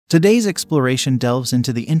Today's exploration delves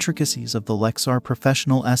into the intricacies of the Lexar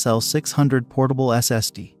Professional SL600 portable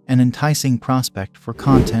SSD, an enticing prospect for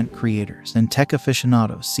content creators and tech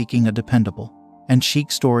aficionados seeking a dependable and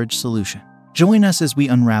chic storage solution. Join us as we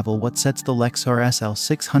unravel what sets the Lexar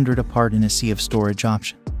SL600 apart in a sea of storage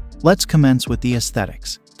options. Let's commence with the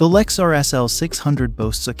aesthetics. The Lexar SL600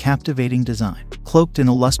 boasts a captivating design, cloaked in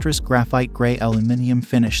a lustrous graphite gray aluminium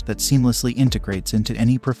finish that seamlessly integrates into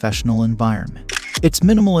any professional environment. Its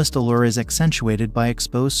minimalist allure is accentuated by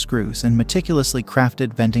exposed screws and meticulously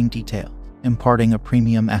crafted venting detail, imparting a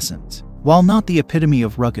premium essence. While not the epitome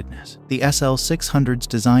of ruggedness, the SL600's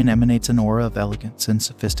design emanates an aura of elegance and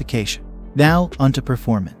sophistication. Now, onto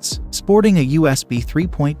performance. Sporting a USB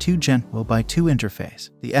 3.2 Gen 2x2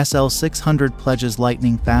 interface, the SL600 pledges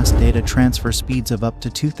lightning-fast data transfer speeds of up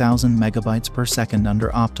to 2,000 megabytes per second under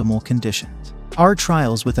optimal conditions. Our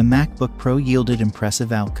trials with a MacBook Pro yielded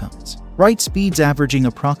impressive outcomes. Write speeds averaging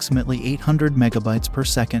approximately 800 megabytes per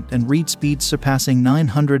second and read speeds surpassing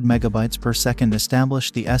 900 megabytes per second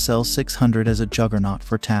established the SL600 as a juggernaut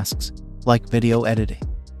for tasks like video editing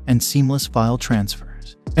and seamless file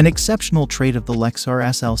transfers. An exceptional trait of the Lexar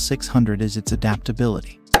SL600 is its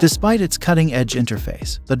adaptability. Despite its cutting-edge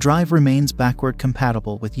interface, the drive remains backward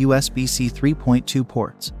compatible with USB-C 3.2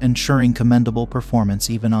 ports, ensuring commendable performance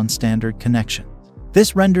even on standard connections.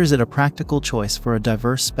 This renders it a practical choice for a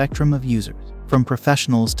diverse spectrum of users, from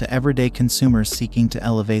professionals to everyday consumers seeking to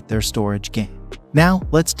elevate their storage game. Now,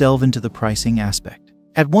 let's delve into the pricing aspect.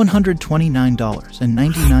 At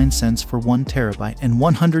 $129.99 for 1 terabyte and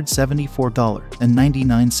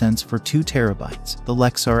 $174.99 for 2 terabytes, the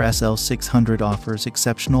Lexar SL600 offers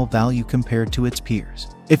exceptional value compared to its peers.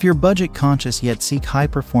 If you're budget-conscious yet seek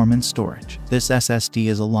high-performance storage, this SSD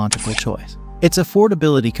is a logical choice. Its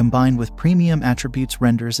affordability combined with premium attributes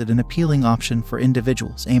renders it an appealing option for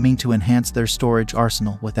individuals aiming to enhance their storage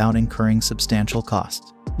arsenal without incurring substantial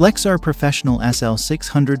costs. Lexar Professional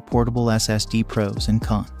SL600 Portable SSD Pros and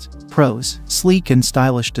Cons. Pros: sleek and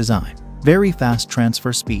stylish design. Very fast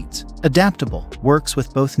transfer speeds. Adaptable, works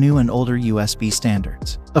with both new and older USB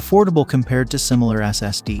standards. Affordable compared to similar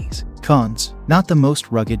SSDs. Cons: not the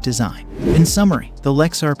most rugged design. In summary, the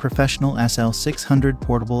Lexar Professional SL600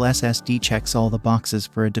 Portable SSD checks all the boxes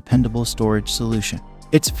for a dependable storage solution.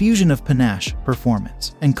 Its fusion of panache,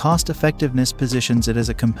 performance, and cost-effectiveness positions it as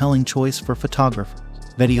a compelling choice for photographers,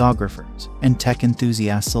 videographers, and tech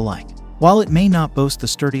enthusiasts alike. While it may not boast the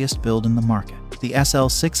sturdiest build in the market, the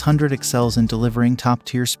SL600 excels in delivering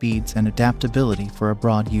top-tier speeds and adaptability for a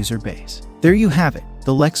broad user base. There you have it,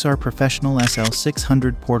 the Lexar Professional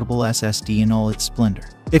SL600 Portable SSD in all its splendor.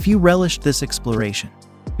 If you relished this exploration,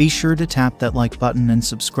 be sure to tap that like button and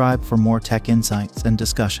subscribe for more tech insights and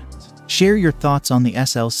discussions. Share your thoughts on the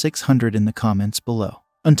SL600 in the comments below.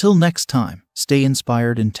 Until next time, stay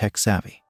inspired and tech-savvy.